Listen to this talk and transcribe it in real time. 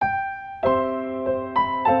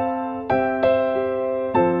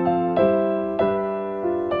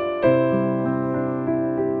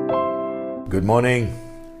morning.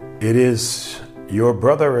 It is your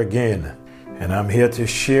brother again, and I'm here to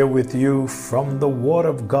share with you from the Word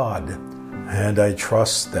of God. And I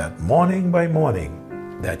trust that morning by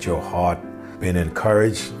morning that your heart been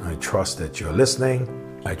encouraged. I trust that you're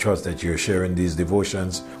listening. I trust that you're sharing these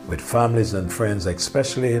devotions with families and friends,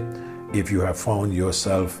 especially if you have found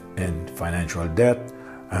yourself in financial debt.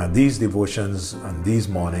 These devotions and these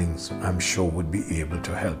mornings, I'm sure, would be able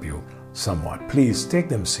to help you somewhat. Please take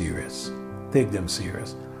them serious. Take them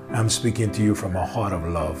serious. I'm speaking to you from a heart of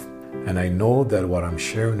love, and I know that what I'm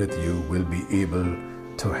sharing with you will be able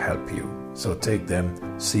to help you. So take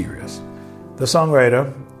them serious. The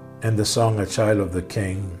songwriter in the song A Child of the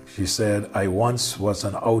King, she said, I once was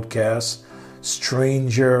an outcast,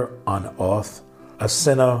 stranger on earth, a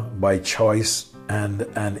sinner by choice and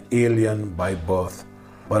an alien by birth.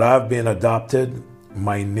 But I've been adopted,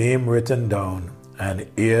 my name written down,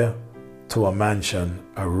 an heir to a mansion,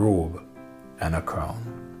 a robe, and a crown.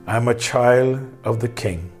 I'm a child of the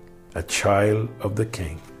King, a child of the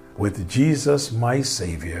King. With Jesus, my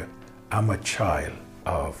Savior, I'm a child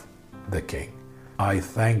of the King. I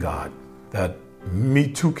thank God that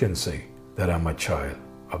me too can say that I'm a child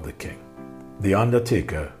of the King. The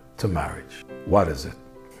undertaker to marriage. What is it?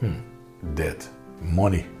 Debt.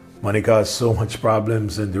 Money. Money caused so much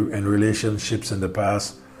problems in relationships in the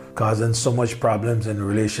past, causing so much problems in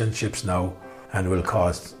relationships now, and will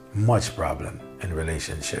cause much problem in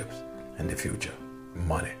relationships in the future.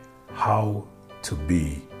 Money. How to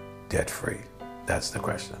be debt-free? That's the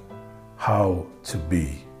question. How to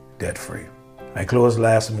be debt-free? I closed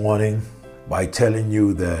last morning by telling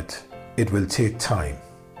you that it will take time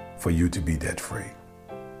for you to be debt-free.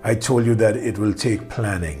 I told you that it will take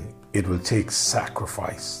planning. It will take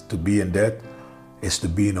sacrifice. To be in debt is to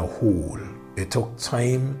be in a hole. It took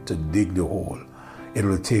time to dig the hole. It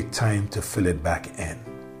will take time to fill it back in.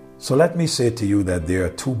 So let me say to you that there are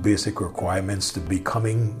two basic requirements to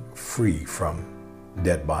becoming free from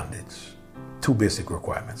debt bondage. Two basic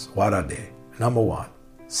requirements. What are they? Number one,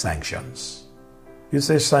 sanctions. You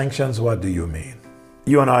say sanctions, what do you mean?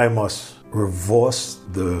 You and I must reverse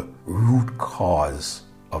the root cause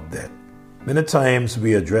of debt. Many times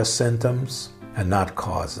we address symptoms and not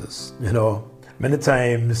causes. Many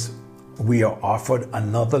times we are offered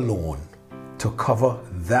another loan to cover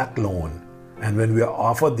that loan. And when we are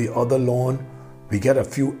offered the other loan, we get a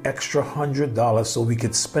few extra $100 so we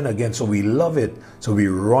could spend again. So we love it. So we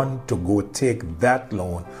run to go take that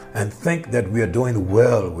loan and think that we are doing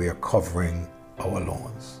well. We are covering our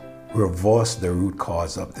loans. Reverse the root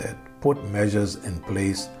cause of debt. Put measures in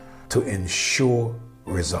place to ensure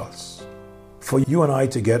results. For you and I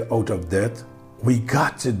to get out of debt, we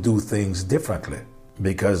got to do things differently,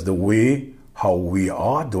 because the way how we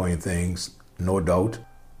are doing things, no doubt,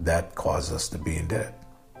 that causes us to be in debt.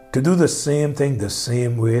 To do the same thing the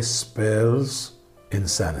same way spells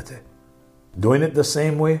insanity. Doing it the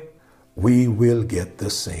same way, we will get the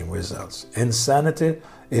same results. Insanity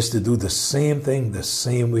is to do the same thing the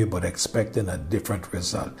same way but expecting a different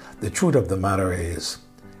result. The truth of the matter is,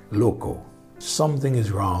 loco, something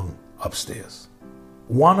is wrong upstairs.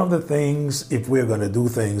 One of the things, if we're going to do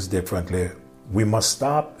things differently, we must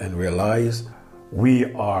stop and realize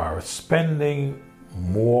we are spending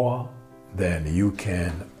more than you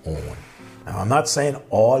can own. Now, I'm not saying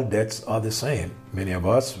all debts are the same. Many of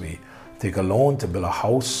us, we take a loan to build a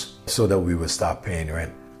house so that we will stop paying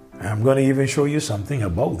rent. And I'm going to even show you something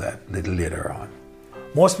about that a little later on.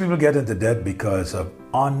 Most people get into debt because of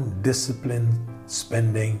undisciplined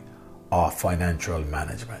spending or financial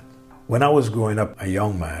management. When I was growing up a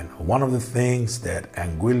young man, one of the things that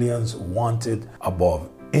Anguillians wanted above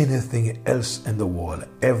anything else in the world,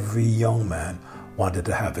 every young man wanted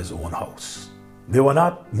to have his own house. There were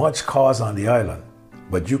not much cars on the island,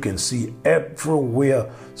 but you can see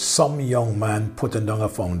everywhere some young man putting down a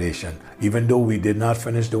foundation. Even though we did not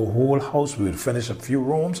finish the whole house, we would finish a few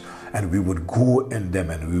rooms and we would go in them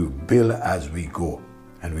and we would build as we go.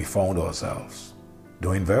 And we found ourselves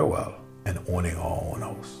doing very well and owning our own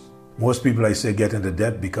house. Most people, I say, get into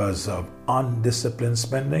debt because of undisciplined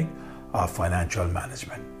spending or financial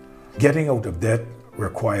management. Getting out of debt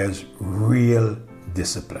requires real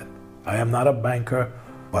discipline. I am not a banker,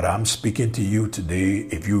 but I'm speaking to you today.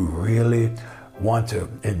 If you really want to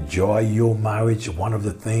enjoy your marriage, one of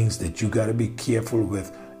the things that you got to be careful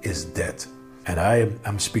with is debt. And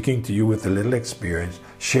I'm speaking to you with a little experience,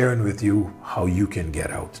 sharing with you how you can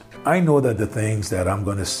get out. I know that the things that I'm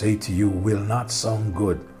going to say to you will not sound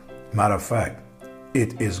good. Matter of fact,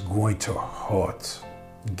 it is going to hurt.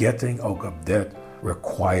 Getting out of debt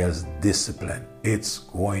requires discipline. It's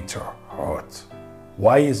going to hurt.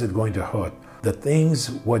 Why is it going to hurt? The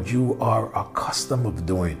things what you are accustomed of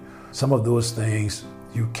doing, some of those things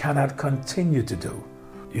you cannot continue to do.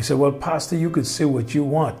 You say, well, Pastor, you could say what you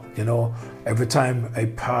want. Every time I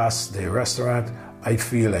pass the restaurant, I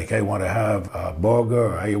feel like I want to have a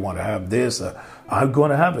burger, or I want to have this. I'm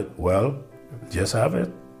going to have it. Well, just have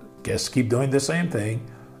it. Just keep doing the same thing,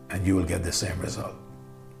 and you will get the same result.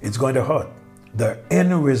 It's going to hurt. The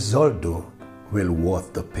end result, though, will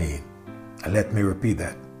worth the pain. And let me repeat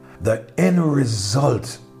that. The end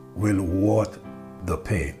result will worth the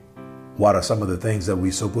pain. What are some of the things that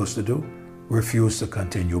we're supposed to do? Refuse to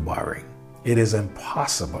continue borrowing. It is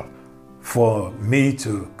impossible for me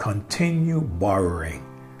to continue borrowing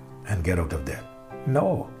and get out of debt.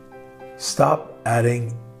 No. Stop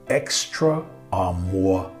adding extra or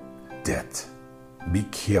more debt. Be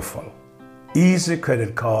careful. Easy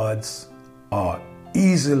credit cards or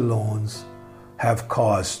easy loans have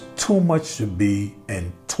caused too much to be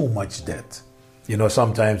in too much debt.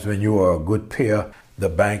 Sometimes when you are a good payer, the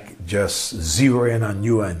bank just zero in on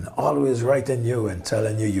you and always writing you and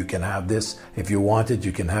telling you you can have this. If you want it,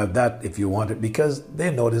 you can have that if you want it, because they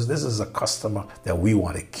notice this is a customer that we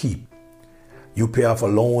want to keep. You pay off a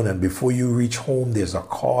loan, and before you reach home, there's a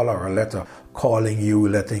call or a letter calling you,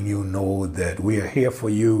 letting you know that we are here for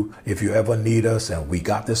you if you ever need us, and we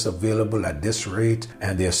got this available at this rate,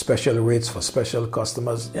 and there's special rates for special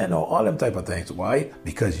customers, all them type of things. Why?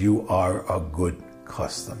 Because you are a good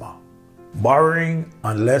customer. Borrowing,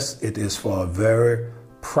 unless it is for a very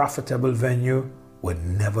profitable venue, would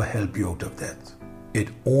never help you out of debt. It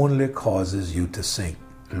only causes you to sink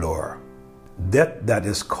lower. Debt that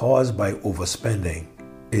is caused by overspending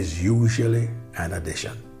is usually an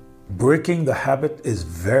addition. Breaking the habit is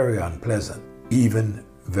very unpleasant, even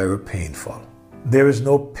very painful. There is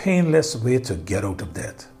no painless way to get out of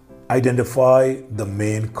debt. Identify the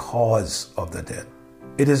main cause of the debt.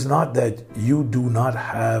 It is not that you do not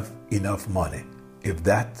have enough money. If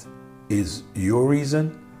that is your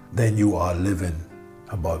reason, then you are living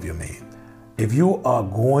above your means. If you are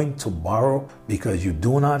going to borrow because you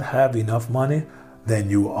do not have enough money, then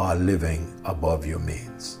you are living above your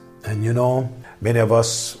means. And many of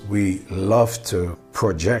us, we love to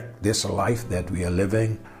project this life that we are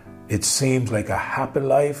living. It seems like a happy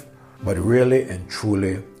life, but really and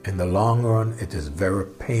truly, in the long run, it is very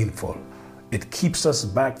painful. It keeps us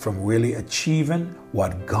back from really achieving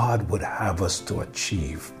what God would have us to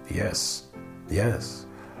achieve. Yes.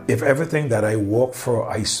 If everything that I work for,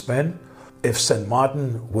 I spend, if St.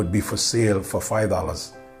 Martin would be for sale for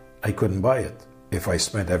 $5, I couldn't buy it if I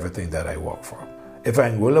spent everything that I work for. If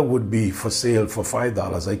Anguilla would be for sale for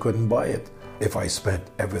 $5, I couldn't buy it if I spent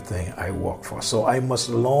everything I work for. So I must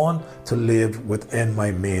learn to live within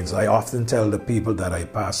my means. I often tell the people that I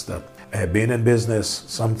pastor, being in business,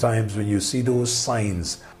 sometimes when you see those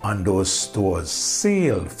signs on those stores,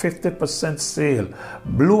 sale, 50% sale,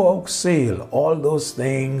 Blue Oak sale, all those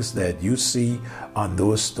things that you see on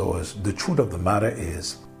those stores, the truth of the matter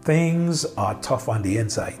is things are tough on the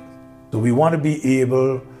inside. So we want to be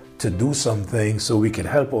able to do something so we can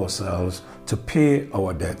help ourselves to pay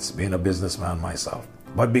our debts, being a businessman myself.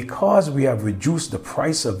 But because we have reduced the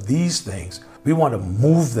price of these things, we want to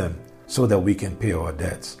move them so that we can pay our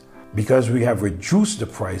debts. Because we have reduced the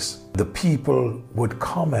price, the people would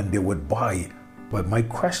come and they would buy. But my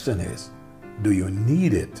question is, do you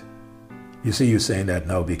need it? You see, you're saying that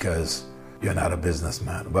now because you're not a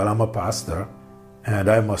businessman. Well, I'm a pastor, and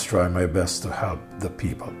I must try my best to help the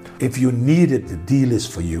people. If you need it, the deal is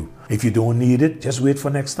for you. If you don't need it, just wait for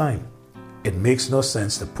next time. It makes no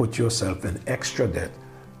sense to put yourself in extra debt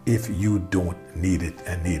if you don't need it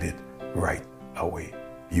and need it right away.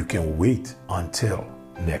 You can wait until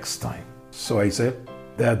next time. So I said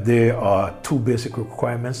that there are two basic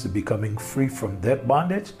requirements to becoming free from debt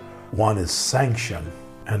bondage. One is sanction,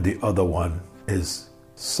 and the other one is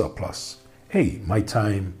surplus. Hey, my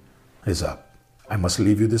time is up. I must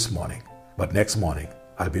leave you this morning, but next morning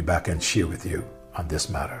I'll be back and share with you on this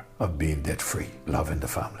matter of being debt-free, loving the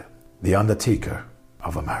family, the undertaker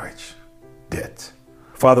of a marriage, debt.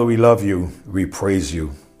 Father, we love you. We praise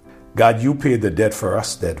you. God, you paid the debt for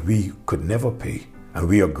us that we could never pay. And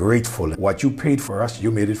we are grateful. What you paid for us,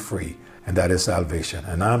 you made it free. And that is salvation.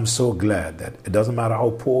 And I'm so glad that it doesn't matter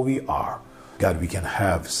how poor we are, God, we can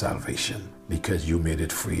have salvation because you made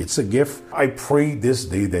it free. It's a gift. I pray this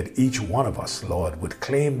day that each one of us, Lord, would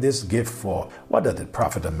claim this gift for what does it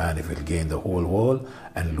profit a man if he'll gain the whole world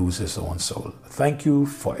and lose his own soul? Thank you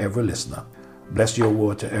for every listener. Bless your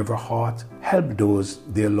word to every heart. Help those,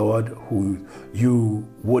 dear Lord, who you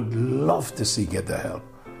would love to see get the help.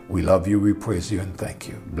 We love you, we praise you, and thank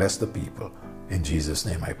you. Bless the people. In Jesus'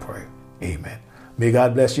 name I pray. Amen. May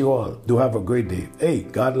God bless you all. Do have a great day. Hey,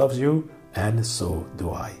 God loves you, and so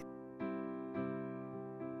do I.